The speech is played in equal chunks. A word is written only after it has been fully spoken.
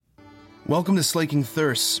Welcome to Slaking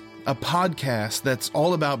Thirsts, a podcast that's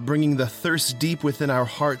all about bringing the thirst deep within our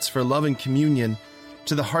hearts for love and communion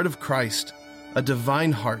to the heart of Christ, a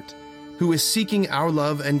divine heart, who is seeking our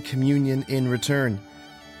love and communion in return.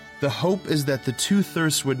 The hope is that the two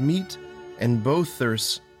thirsts would meet and both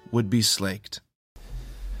thirsts would be slaked.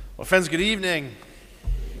 Well, friends, good evening.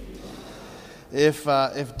 If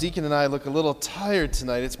Deacon and I look a little tired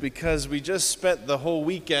tonight, it's because we just spent the whole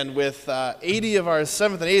weekend with 80 of our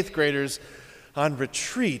 7th and 8th graders on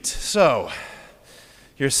retreat. So,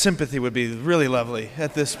 your sympathy would be really lovely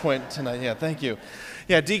at this point tonight. Yeah, thank you.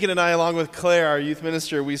 Yeah, Deacon and I, along with Claire, our youth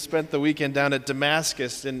minister, we spent the weekend down at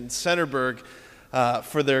Damascus in Centerburg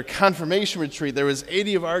for their confirmation retreat. There was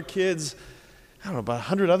 80 of our kids, I don't know, about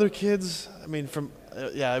 100 other kids. I mean,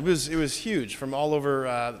 it was huge from all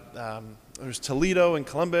over. There's Toledo and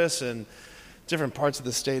Columbus and different parts of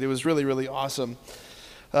the state. It was really, really awesome.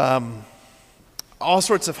 All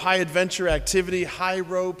sorts of high adventure activity, high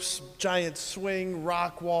ropes, giant swing,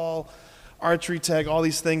 rock wall, archery tag, all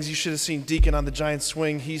these things. You should have seen Deacon on the giant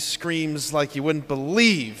swing. He screams like you wouldn't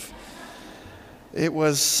believe. It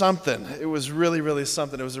was something. It was really, really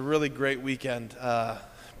something. It was a really great weekend.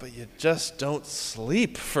 But you just don't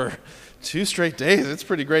sleep for 2 straight days. It's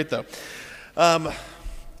pretty great, though.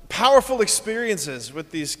 Powerful experiences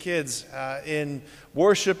with these kids in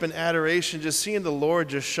worship and adoration, just seeing the Lord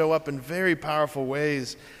just show up in very powerful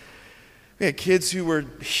ways. We had kids who were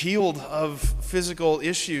healed of physical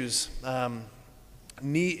issues,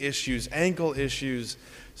 knee issues, ankle issues,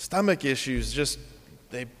 stomach issues. Just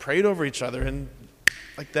they prayed over each other, and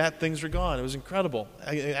like that, things were gone. It was incredible,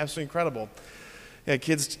 absolutely incredible. Yeah,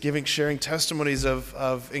 kids sharing testimonies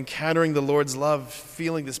of encountering the Lord's love,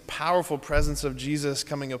 feeling this powerful presence of Jesus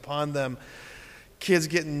coming upon them. Kids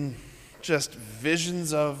getting just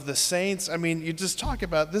visions of the saints. I mean, you just talk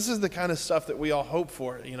about, this is the kind of stuff that we all hope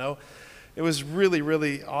for, you know. It was really,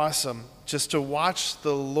 really awesome just to watch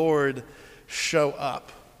the Lord show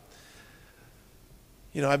up.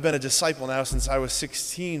 You know, I've been a disciple now since I was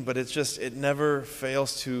 16, but it never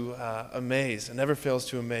fails to amaze. It never fails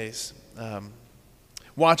to amaze.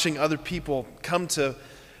 Watching other people come to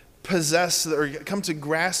possess or come to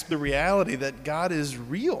grasp the reality that God is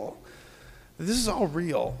real. This is all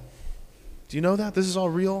real. Do you know that? This is all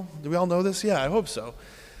real? Do we all know this? Yeah, I hope so.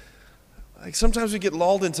 Like sometimes we get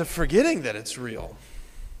lulled into forgetting that it's real.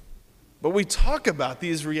 But we talk about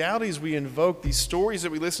these realities we invoke, these stories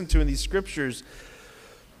that we listen to in these scriptures,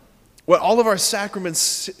 what all of our sacraments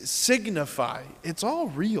signify. It's all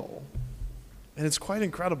real. And it's quite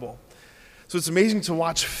incredible. So it's amazing to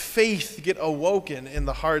watch faith get awoken in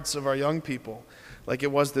the hearts of our young people, like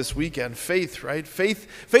it was this weekend. Faith, right?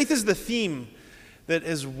 Faith is the theme that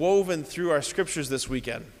is woven through our scriptures this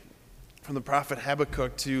weekend, from the prophet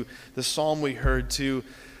Habakkuk to the psalm we heard to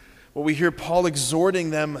what we hear Paul exhorting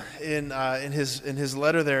them in his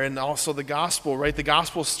letter there, and also the gospel, right? The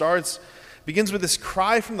gospel begins with this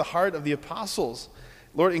cry from the heart of the apostles: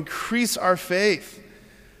 Lord, increase our faith.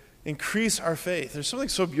 Increase our faith. There's something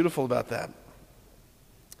so beautiful about that.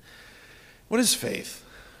 What is faith?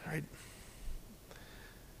 Right?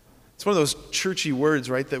 It's one of those churchy words,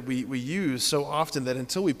 right, that we use so often that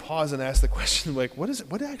until we pause and ask the question, like, what is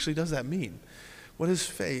it? What actually does that mean? What is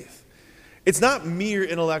faith? It's not mere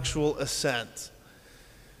intellectual assent.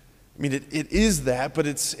 I mean, it is that, but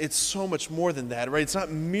it's so much more than that, right? It's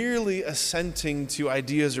not merely assenting to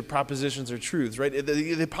ideas or propositions or truths, right?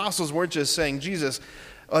 The apostles weren't just saying, Jesus,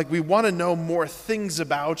 like, we want to know more things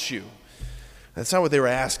about you. That's not what they were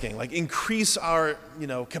asking. Like, increase our,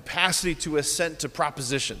 capacity to assent to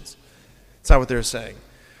propositions. That's not what they were saying.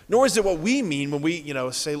 Nor is it what we mean when we,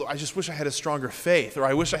 say, I just wish I had a stronger faith, or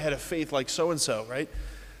I wish I had a faith like so-and-so, right?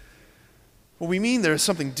 What we mean there is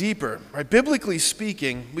something deeper, right? Biblically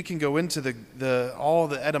speaking, we can go into all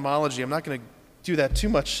the etymology. I'm not going to do that too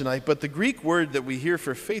much tonight, but the Greek word that we hear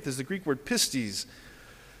for faith is the Greek word pistis.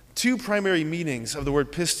 2 primary meanings of the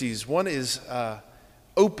word pistis. One is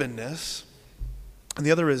openness, and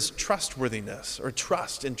the other is trustworthiness, or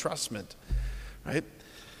trust, entrustment, right?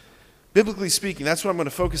 Biblically speaking, that's what I'm going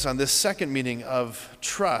to focus on, this second meaning of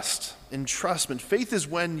trust, entrustment. Faith is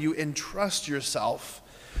when you entrust yourself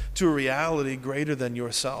to a reality greater than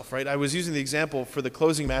yourself, right? I was using the example for the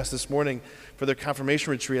closing mass this morning for their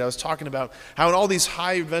confirmation retreat. I was talking about how in all these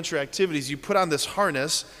high adventure activities, you put on this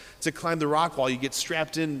harness to climb the rock wall. You get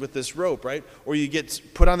strapped in with this rope, right? Or you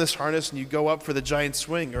get put on this harness and you go up for the giant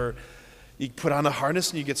swing, or you put on a harness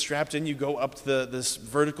and you get strapped in, you go up to this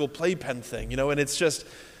vertical playpen thing, and it's just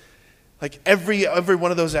like every one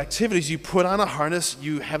of those activities, you put on a harness,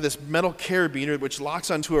 you have this metal carabiner which locks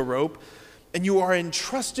onto a rope, and you are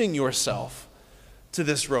entrusting yourself to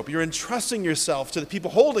this rope. You're entrusting yourself to the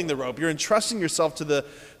people holding the rope. You're entrusting yourself to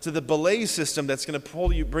the belay system that's going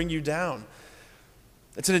to bring you down.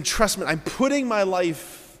 It's an entrustment. I'm putting my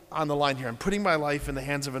life on the line here. I'm putting my life in the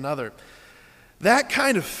hands of another. That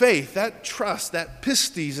kind of faith, that trust, that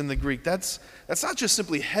pistis in the Greek, that's not just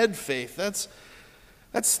simply head faith. That's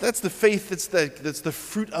the faith that's the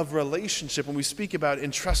fruit of relationship. When we speak about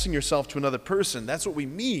entrusting yourself to another person, that's what we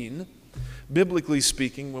mean, biblically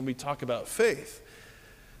speaking, when we talk about faith.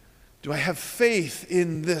 Do I have faith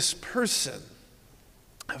in this person?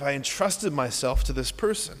 Have I entrusted myself to this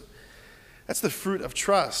person? That's the fruit of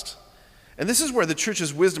trust. And this is where the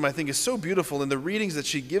church's wisdom, I think, is so beautiful in the readings that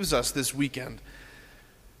she gives us this weekend.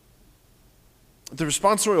 The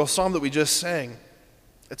responsorial psalm that we just sang,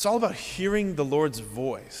 it's all about hearing the Lord's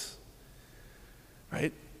voice,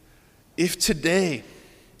 right? If today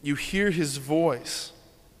you hear his voice,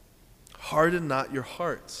 harden not your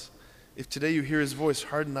hearts. If today you hear his voice,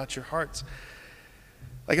 harden not your hearts.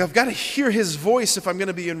 Like, I've got to hear his voice if I'm going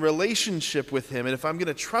to be in relationship with him. And if I'm going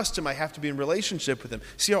to trust him, I have to be in relationship with him.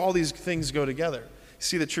 See how all these things go together?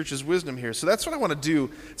 See the church's wisdom here. So that's what I want to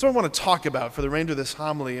do. That's what I want to talk about for the remainder of this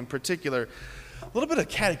homily in particular. A little bit of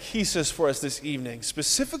catechesis for us this evening,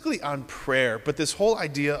 specifically on prayer, but this whole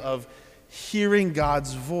idea of hearing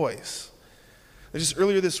God's voice. Just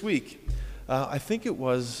earlier this week, I think it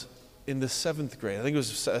was in the 7th grade. I think it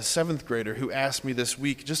was a 7th grader who asked me this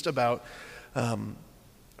week just about,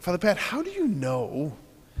 Father Pat, how do you know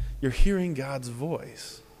you're hearing God's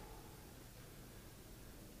voice?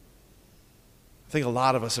 I think a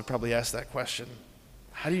lot of us have probably asked that question.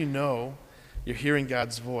 How do you know you're hearing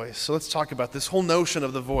God's voice? So let's talk about this whole notion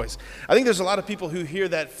of the voice. I think there's a lot of people who hear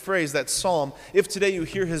that phrase, that psalm, if today you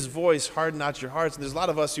hear his voice, harden not your hearts. And there's a lot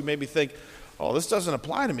of us who maybe think, oh, this doesn't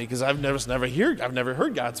apply to me because I've never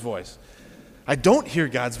heard God's voice. I don't hear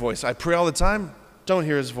God's voice. I pray all the time, don't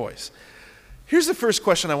hear his voice. Here's the first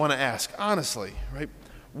question I want to ask, honestly, right?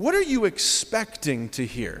 What are you expecting to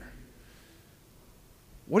hear?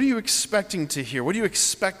 What are you expecting to hear? What are you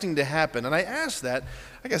expecting to happen? And I ask that,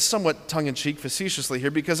 I guess somewhat tongue-in-cheek, facetiously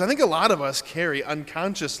here, because I think a lot of us carry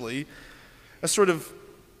unconsciously a sort of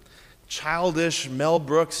childish Mel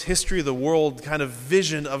Brooks history of the world kind of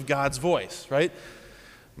vision of God's voice, right?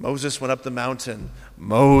 Moses went up the mountain.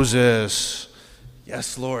 Moses,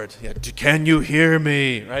 yes, Lord. Yeah, can you hear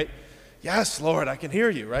me, right? Yes, Lord, I can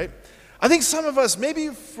hear you, right? I think some of us, maybe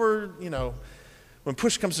for, when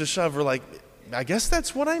push comes to shove, we're like, I guess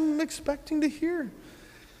that's what I'm expecting to hear.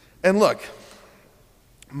 And look,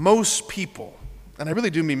 most people, and I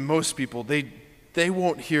really do mean most people, they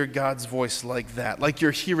won't hear God's voice like that, like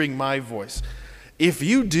you're hearing my voice. If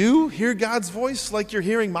you do hear God's voice like you're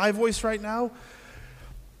hearing my voice right now,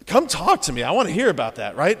 come talk to me. I want to hear about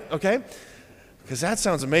that, right? Okay? Because that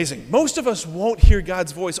sounds amazing. Most of us won't hear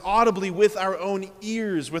God's voice audibly with our own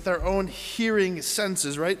ears, with our own hearing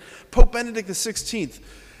senses, right? Pope Benedict XVI,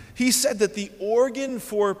 he said that the organ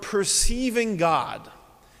for perceiving God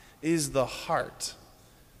is the heart.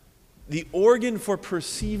 The organ for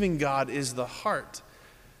perceiving God is the heart.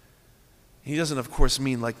 He doesn't, of course,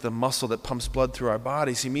 mean like the muscle that pumps blood through our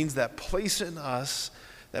bodies. He means that place in us,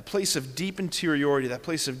 that place of deep interiority, that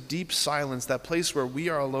place of deep silence, that place where we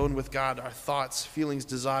are alone with God, our thoughts, feelings,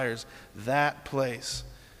 desires, that place,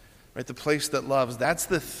 right? The place that loves. That's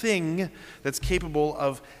the thing that's capable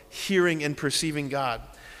of hearing and perceiving God.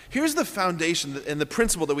 Here's the foundation and the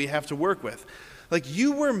principle that we have to work with. Like,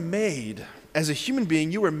 you were made, as a human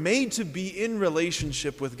being, you were made to be in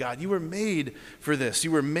relationship with God. You were made for this.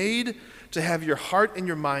 You were made to have your heart and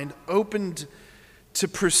your mind opened to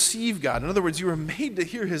perceive God. In other words, you were made to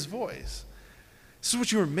hear his voice. This is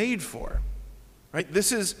what you were made for, right?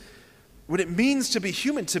 This is what it means to be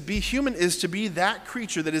human. To be human is to be that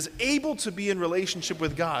creature that is able to be in relationship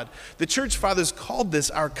with God. The church fathers called this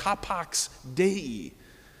our capax Dei.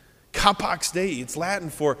 Capax Dei, it's Latin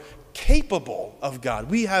for capable of God.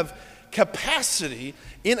 We have capacity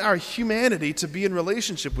in our humanity to be in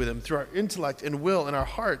relationship with him through our intellect and will and our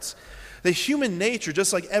hearts. The human nature,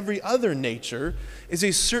 just like every other nature, is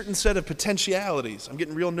a certain set of potentialities. I'm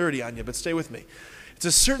getting real nerdy on you, but stay with me. It's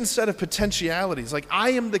a certain set of potentialities. Like,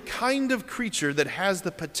 I am the kind of creature that has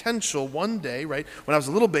the potential one day, right? When I was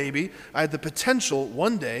a little baby, I had the potential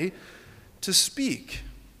one day to speak.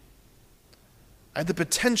 I had the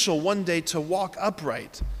potential one day to walk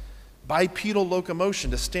upright, bipedal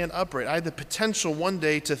locomotion, to stand upright. I had the potential one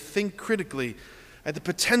day to think critically. I had the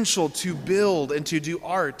potential to build and to do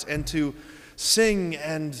art and to sing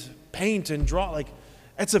and paint and draw. Like,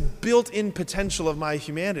 that's a built-in potential of my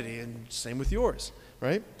humanity, and same with yours,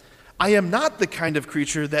 right? I am not the kind of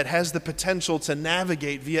creature that has the potential to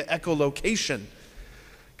navigate via echolocation.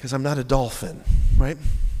 because I'm not a dolphin, right?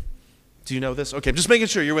 Do you know this? Okay, I'm just making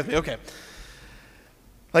sure you're with me. Okay.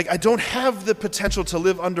 Like, I don't have the potential to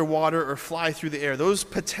live underwater or fly through the air. Those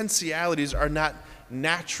potentialities are not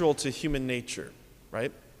natural to human nature,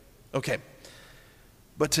 right? Okay.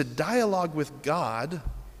 But to dialogue with God,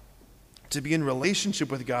 to be in relationship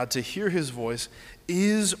with God, to hear his voice,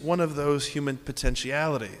 is one of those human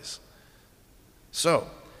potentialities. So,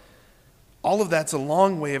 all of that's a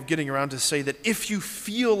long way of getting around to say that if you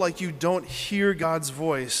feel like you don't hear God's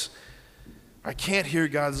voice, I can't hear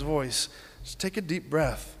God's voice, just take a deep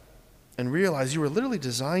breath and realize you were literally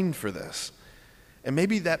designed for this. And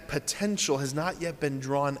maybe that potential has not yet been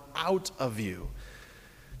drawn out of you.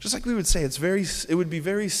 Just like we would say, it would be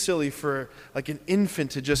very silly for like an infant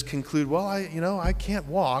to just conclude, well, I can't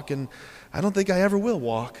walk and I don't think I ever will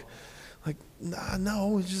walk. Like,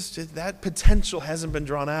 no, just that potential hasn't been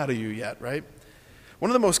drawn out of you yet, right?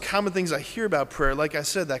 One of the most common things I hear about prayer, like I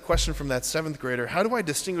said, that question from that 7th grader, how do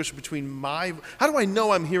I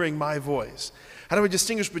know I'm hearing my voice? How do I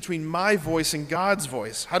distinguish between my voice and God's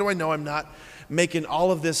voice? How do I know I'm not making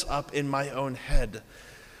all of this up in my own head?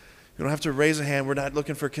 You don't have to raise a hand. We're not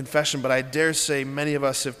looking for confession, but I dare say many of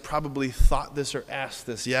us have probably thought this or asked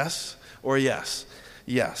this. Yes or yes?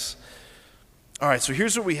 Yes. All right, so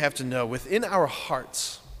here's what we have to know. Within our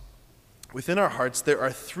hearts, there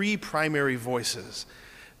are 3 primary voices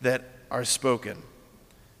that are spoken.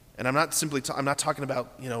 And I'm not talking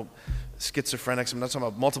about, schizophrenics. I'm not talking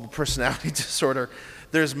about multiple personality disorder.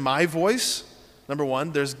 There's my voice, number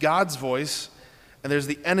 1. There's God's voice, and there's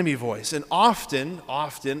the enemy voice. And often,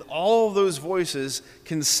 all of those voices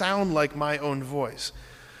can sound like my own voice.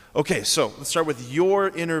 Okay, so let's start with your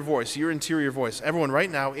inner voice, your interior voice. Everyone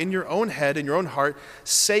right now, in your own head, in your own heart,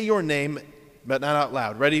 say your name, but not out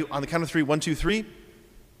loud. Ready? On the count of 3. 1, 2, 3.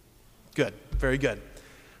 Good. Very good.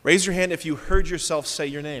 Raise your hand if you heard yourself say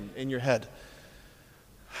your name in your head.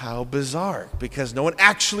 How bizarre, because no one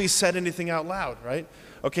actually said anything out loud, right?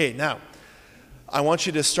 Okay, now, I want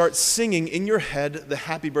you to start singing in your head the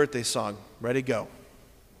happy birthday song. Ready, go.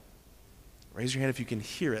 Raise your hand if you can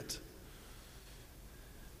hear it.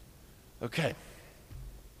 Okay.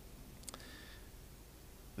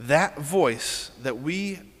 That voice that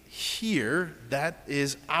we hear, that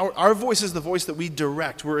is our voice is the voice that we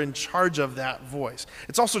direct. We're in charge of that voice.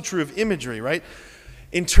 It's also true of imagery, right?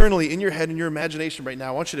 Internally, in your head, in your imagination right now,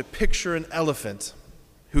 I want you to picture an elephant.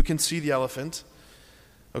 Who can see the elephant?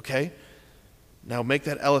 Okay. Now make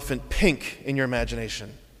that elephant pink in your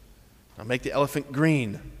imagination. Now make the elephant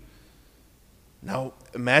green. Now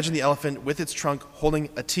imagine the elephant with its trunk holding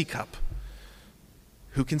a teacup.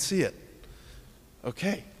 Who can see it?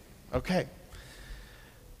 Okay.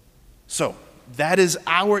 So, that is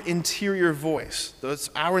our interior voice. That's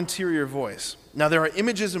our interior voice. Now, there are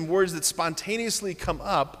images and words that spontaneously come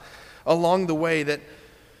up along the way that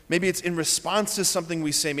maybe it's in response to something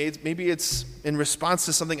we say, maybe it's in response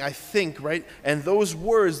to something I think, right? And those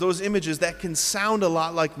words, those images, that can sound a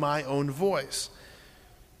lot like my own voice.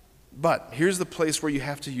 But here's the place where you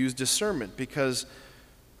have to use discernment, because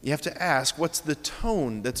you have to ask, what's the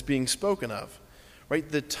tone that's being spoken of? Right?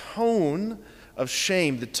 The tone of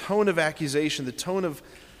shame, the tone of accusation, the tone of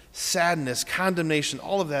sadness, condemnation,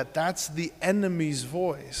 all of that, that's the enemy's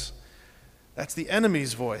voice. That's the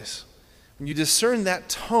enemy's voice. When you discern that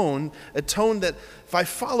tone, a tone that, if I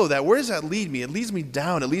follow that, where does that lead me? It leads me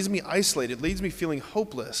down. It leads me isolated. It leads me feeling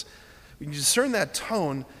hopeless. When you discern that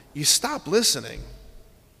tone, you stop listening.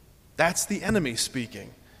 That's the enemy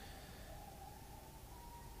speaking.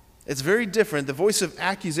 It's very different. The voice of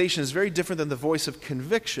accusation is very different than the voice of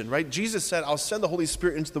conviction, right? Jesus said, I'll send the Holy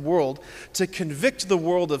Spirit into the world to convict the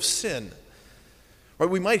world of sin. Right?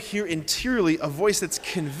 We might hear interiorly a voice that's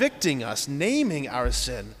convicting us, naming our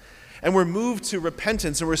sin, and we're moved to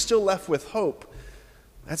repentance and we're still left with hope.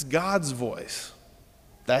 That's God's voice.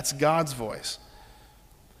 That's God's voice.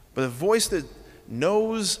 But the voice that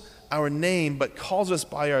knows our name but calls us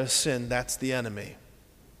by our sin, that's the enemy.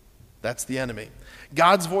 That's the enemy.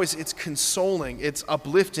 God's voice, it's consoling, it's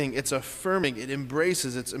uplifting, it's affirming, it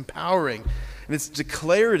embraces, it's empowering, and it's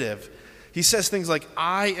declarative. He says things like,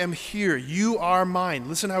 I am here, you are mine.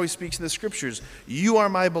 Listen how he speaks in the scriptures. You are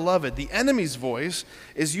my beloved. The enemy's voice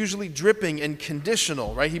is usually dripping and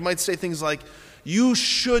conditional, right? He might say things like, you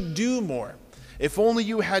should do more. If only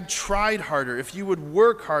you had tried harder, if you would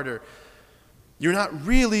work harder. You're not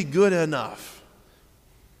really good enough.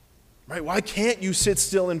 Right? Why can't you sit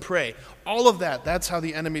still and pray? All of that, that's how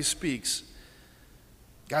the enemy speaks.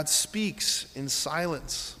 God speaks in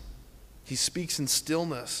silence. He speaks in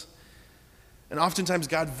stillness. And oftentimes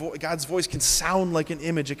God's voice can sound like an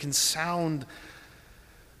image. It can sound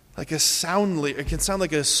like a sound lyric. It can sound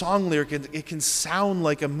like a song lyric. It can sound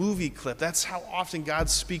like a movie clip. That's how often God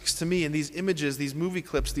speaks to me in these images, these movie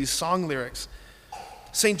clips, these song lyrics.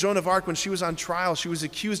 St. Joan of Arc, when she was on trial, she was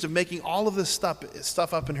accused of making all of this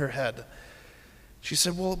stuff up in her head. She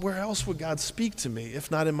said, well, where else would God speak to me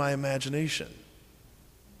if not in my imagination?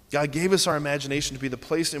 God gave us our imagination to be the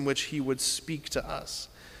place in which he would speak to us.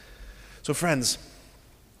 So friends,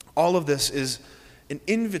 all of this is an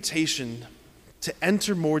invitation to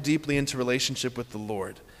enter more deeply into relationship with the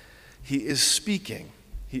Lord. He is speaking.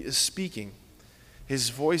 He is speaking. His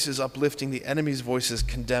voice is uplifting. The enemy's voice is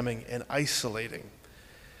condemning and isolating.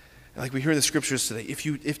 And like we hear in the scriptures today,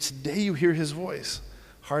 if today you hear his voice,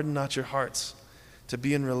 harden not your hearts. To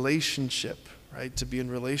be in relationship, right? To be in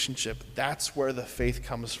relationship, that's where the faith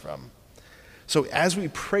comes from. So as we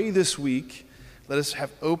pray this week, let us have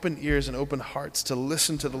open ears and open hearts to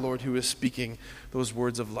listen to the Lord who is speaking those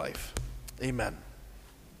words of life. Amen.